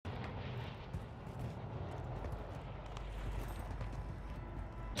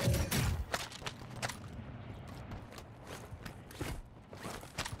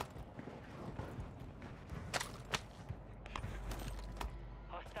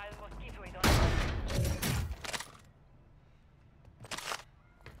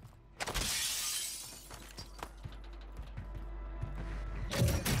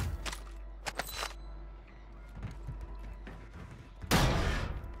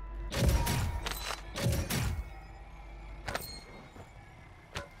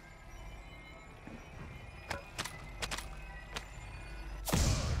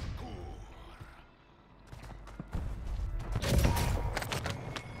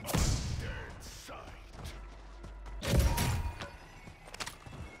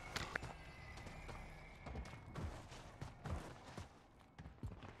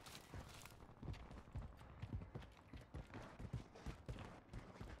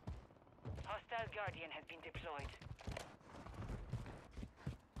Hostile Guardian has been deployed.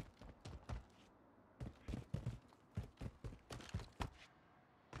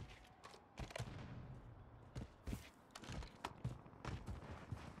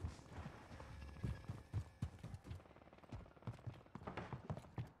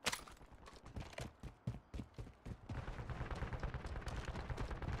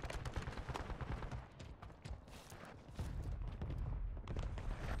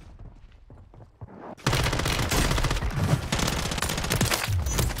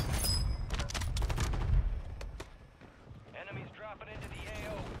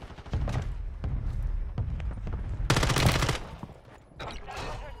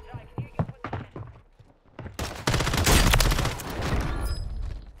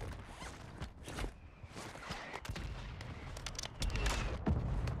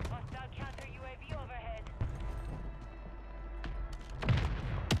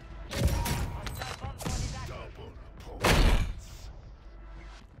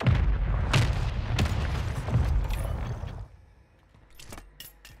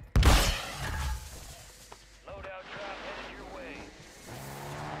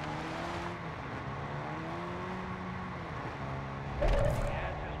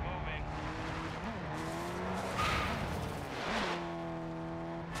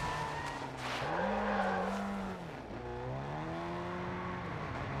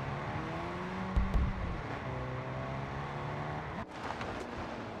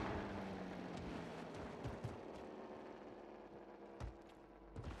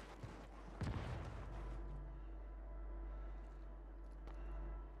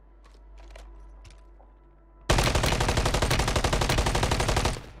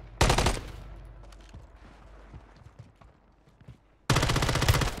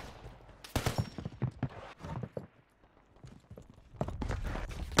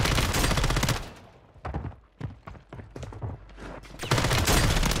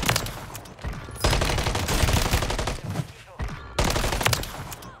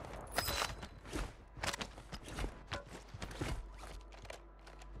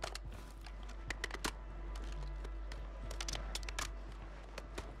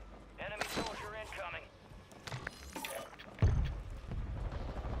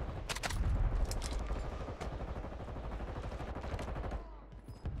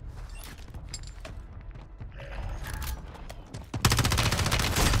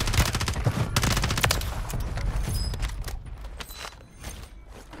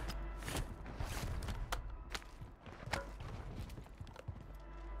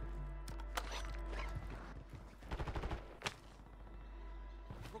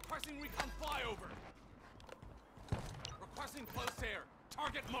 Requesting recon flyover. Requesting close air.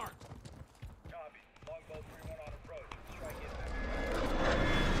 Target marked. Copy. Longbow 3-1 on approach. Strike inbound.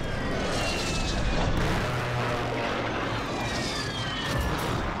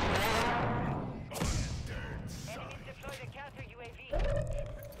 Enemies deployed a counter UAV.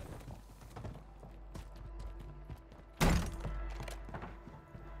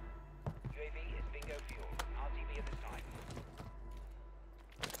 UAV is bingo fuel. RTB at this time.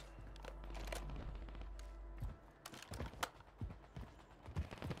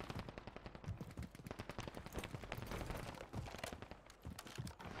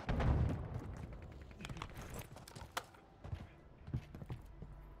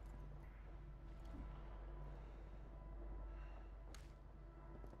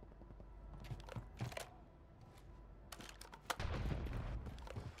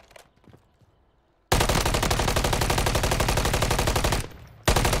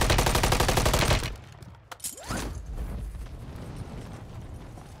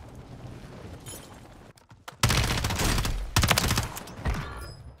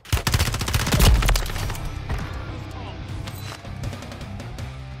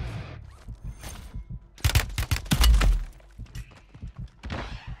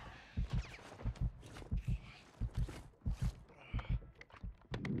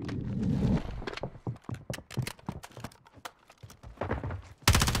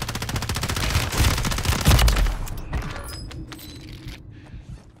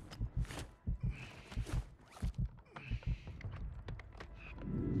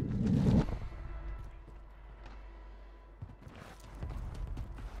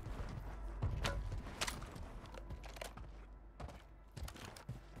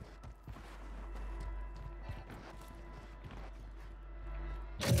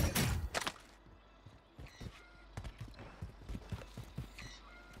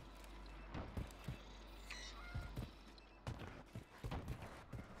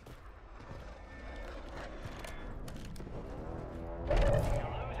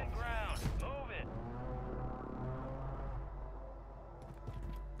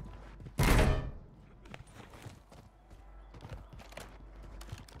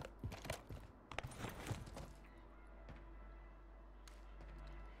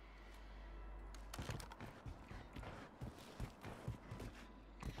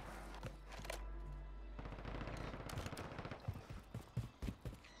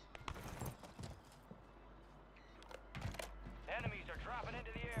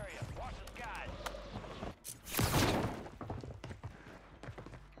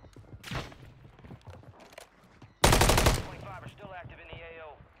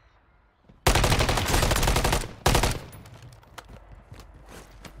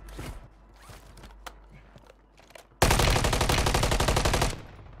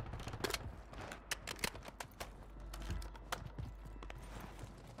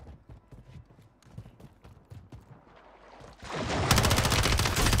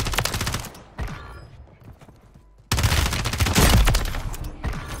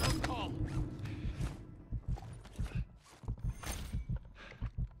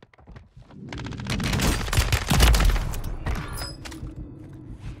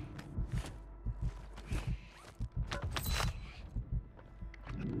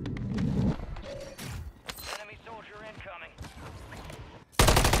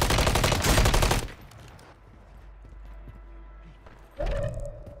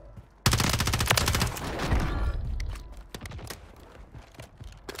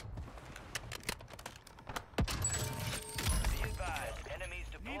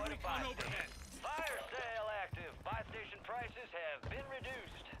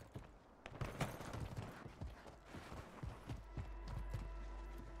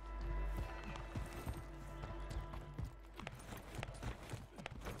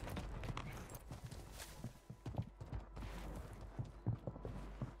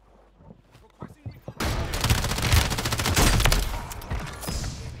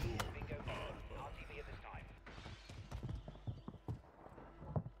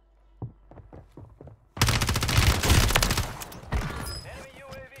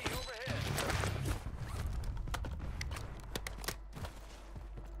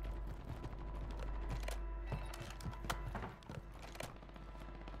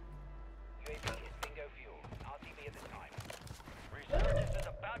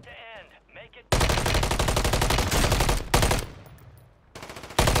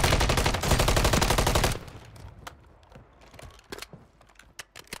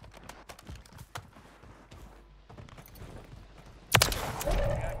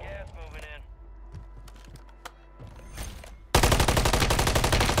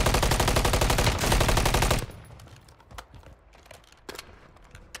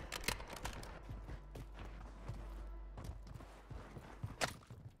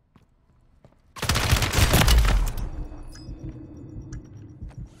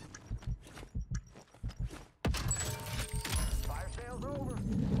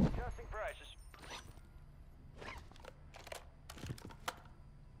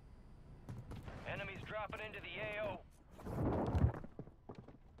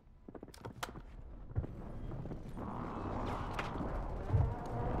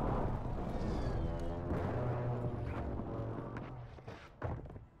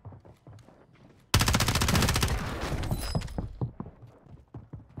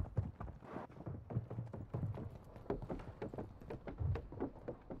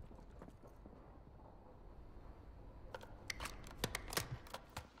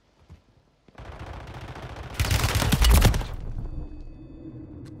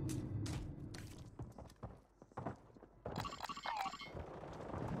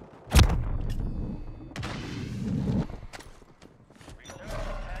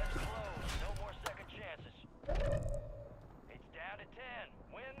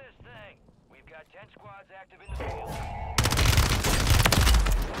 active in the field.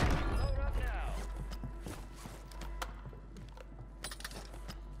 Load up now.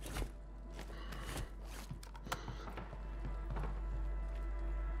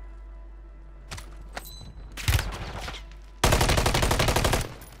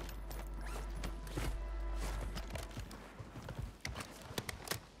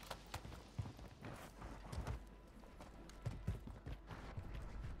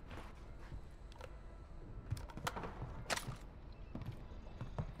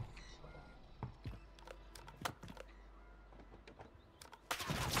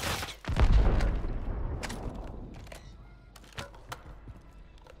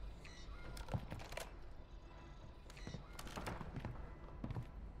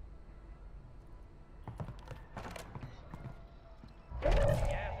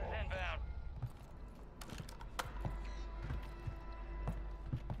 Gas is inbound.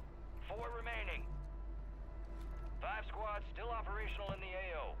 4 remaining. 5 squads still operational in the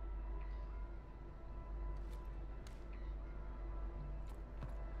AO.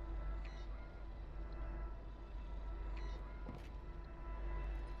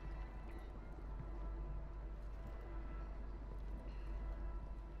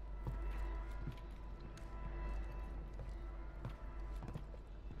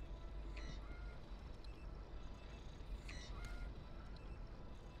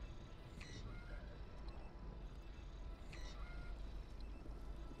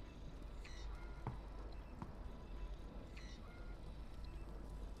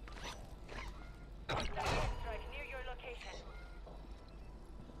 Strike near your location.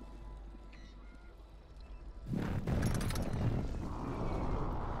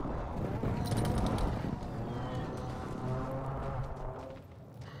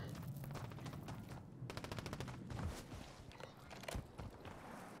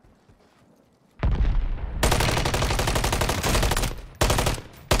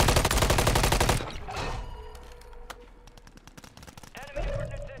 Enemy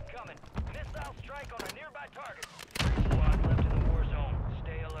ordnance incoming. Missile strike on a nearby target. 3 squads left in the war zone.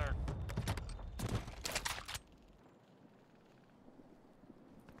 Stay alert.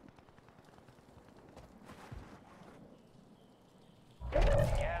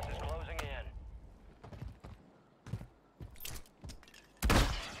 Gas is closing in.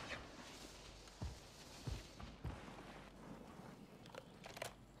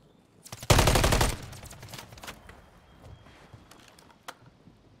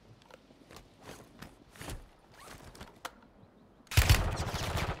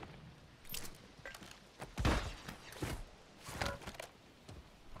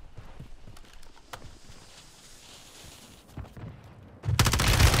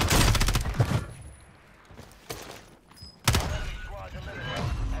 Enemy squads eliminated.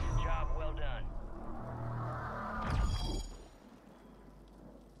 That's a job well done.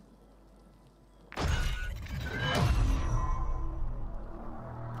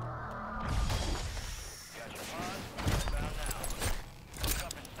 Got your pods? Inbound now. Hook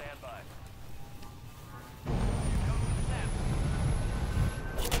up and stand by. Here comes the snap.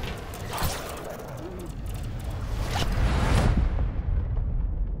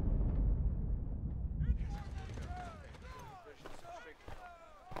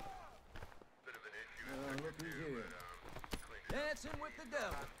 Looky here. Dancing with the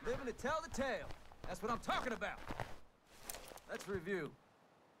devil, living to tell the tale. That's what I'm talking about. Let's review.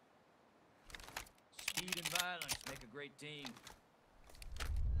 Speed and violence make a great team.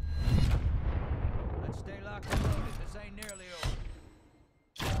 Let's stay locked and loaded. This ain't nearly over.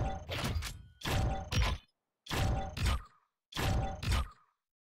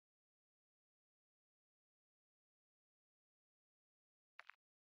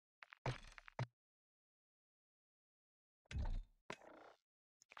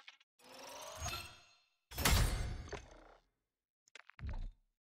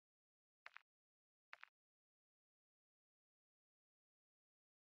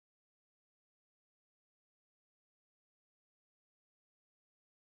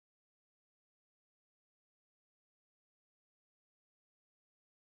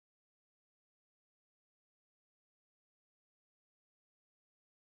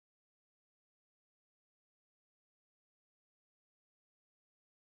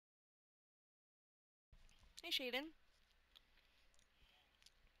 Hey Shaden.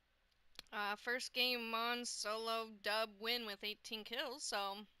 First game on solo dub win with 18 kills,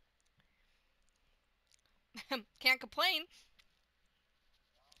 so can't complain.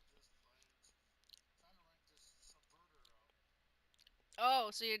 Oh,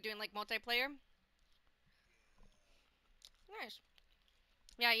 so you're doing like multiplayer? Nice.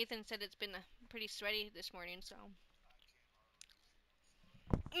 Yeah, Ethan said it's been pretty sweaty this morning, so.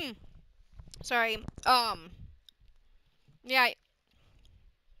 Sorry. Yeah.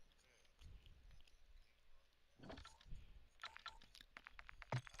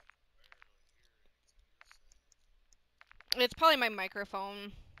 It's probably my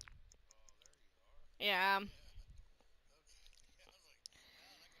microphone. Yeah.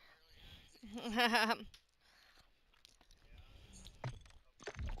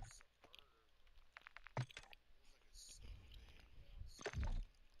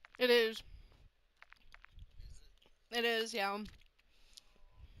 It is. It is, yeah.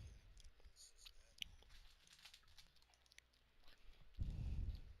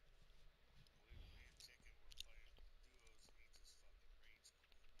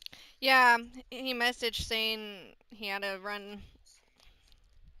 Yeah, he messaged saying he had to run.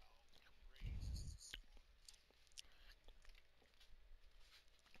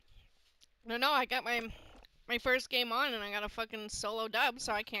 No, I got my first game on and I got a fucking solo dub,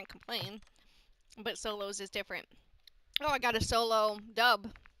 so I can't complain. But solos is different. Oh, I got a solo dub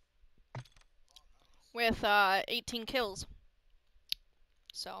with 18 kills.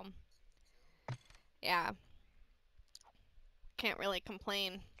 So, yeah, can't really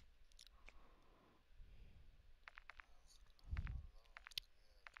complain.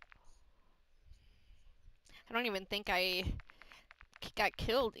 I don't even think I got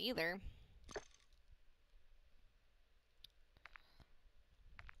killed either.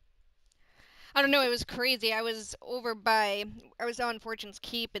 I don't know, it was crazy. I was on Fortune's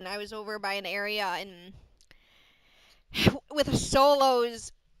Keep, and I was over by an area, and with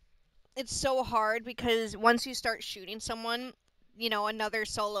solos, it's so hard because once you start shooting someone, you know, another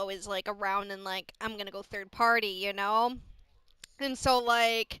solo is like around and like, I'm gonna go third party, you know? And so,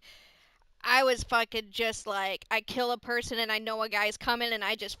 like, I was fucking just like, I kill a person and I know a guy's coming and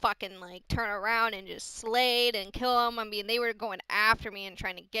I just fucking like turn around and just slayed and kill him. I mean, they were going after me and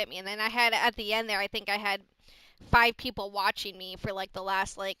trying to get me. And then I had, at the end there, I think I had 5 people watching me for like the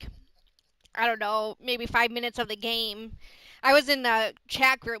last, like, I don't know, maybe 5 minutes of the game. I was in the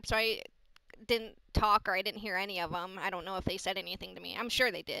chat group, so I didn't talk or I didn't hear any of them. I don't know if they said anything to me. I'm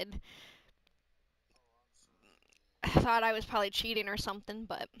sure they did. I thought I was probably cheating or something,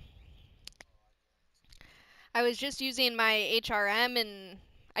 but I was just using my HRM, and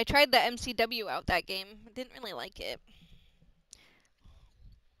I tried the MCW out that game. I didn't really like it.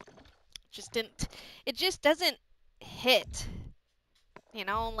 Just didn't. It just doesn't hit. You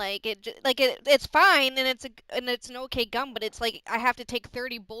know, like it's fine and it's an okay gun, but it's like I have to take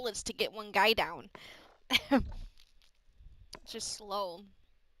 30 bullets to get one guy down. It's just slow.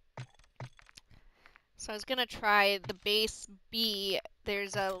 So I was gonna try the base B.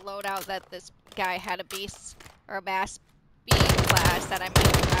 There's a loadout that this guy had a base or a bass B class that I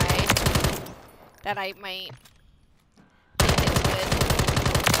might try. That I might think is good.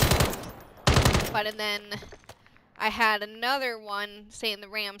 But and then I had another one saying the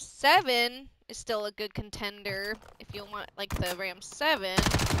Ram 7 is still a good contender if you want like the Ram 7. But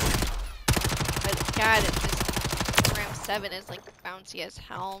God, it's just the Ram 7 is like bouncy as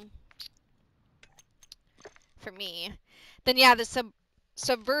hell. For me. Then yeah, the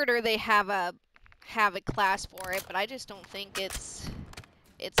Subverter, they have a class for it, but I just don't think it's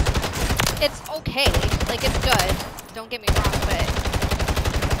okay. Like, it's good. Don't get me wrong, but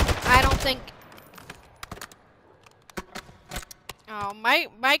I don't think. Oh,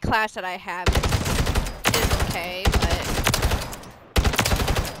 my class that I have is okay, but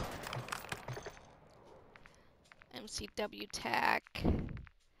MCW TAC.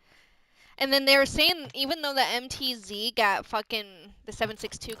 And then they were saying, even though the MTZ got fucking, the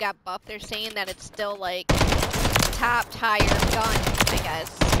 7.62 got buffed, they're saying that it's still, like, top tier gun, I guess.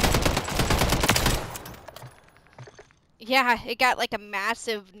 Yeah, it got, like, a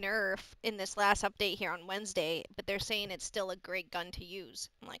massive nerf in this last update here on Wednesday, but they're saying it's still a great gun to use.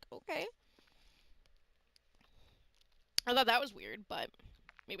 I'm like, okay. I thought that was weird, but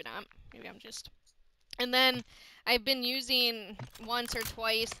maybe not. Maybe I'm just... And then I've been using once or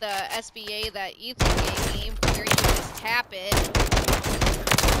twice the SBA that Ethan gave me, where you just tap it.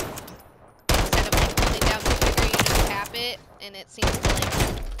 Instead of like holding down the trigger, you just tap it, and it seems to like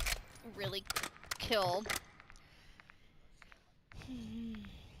really kill.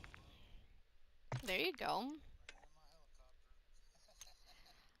 There you go.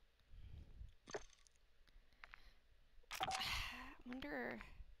 I wonder...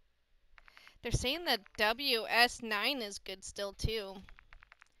 They're saying that WS9 is good still, too.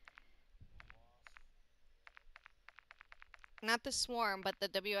 Not the Swarm, but the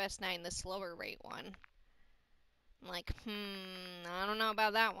WS9, the slower rate one. I'm like, I don't know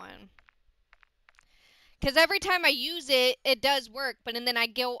about that one. Because every time I use it, it does work, but and then I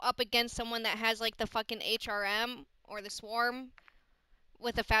go up against someone that has like the fucking HRM or the Swarm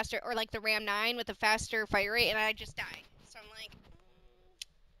with a faster, or like the Ram 9 with a faster fire rate, and I just die. So I'm like,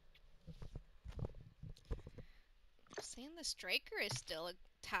 saying the Striker is still a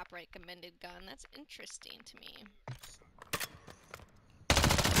top recommended gun. That's interesting to me.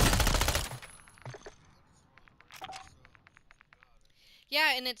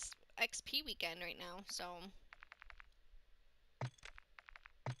 Yeah, and it's XP weekend right now, so.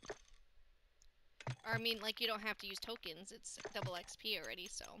 Or, I mean, like, you don't have to use tokens. It's double XP already,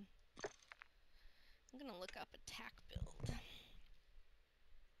 so. I'm gonna look up attack build.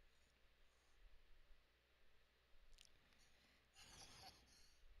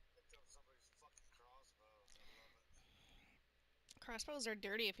 Crossbows are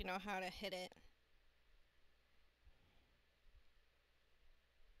dirty if you know how to hit it.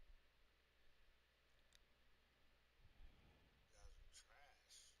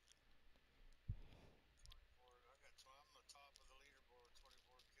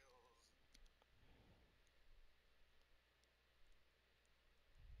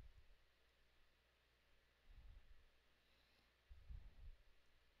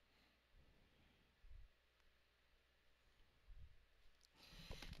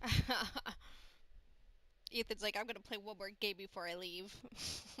 Ethan's like, I'm gonna play one more game before I leave.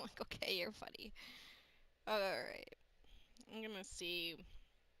 I'm like, okay, you're funny. Alright. I'm gonna see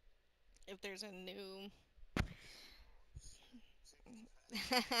if there's a new.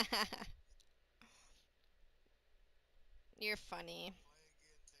 You're funny.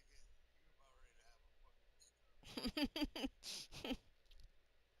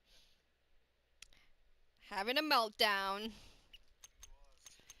 Having a meltdown.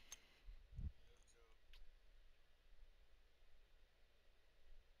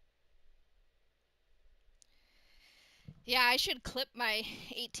 Yeah, I should clip my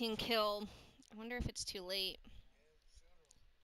 18 kill. I wonder if it's too late.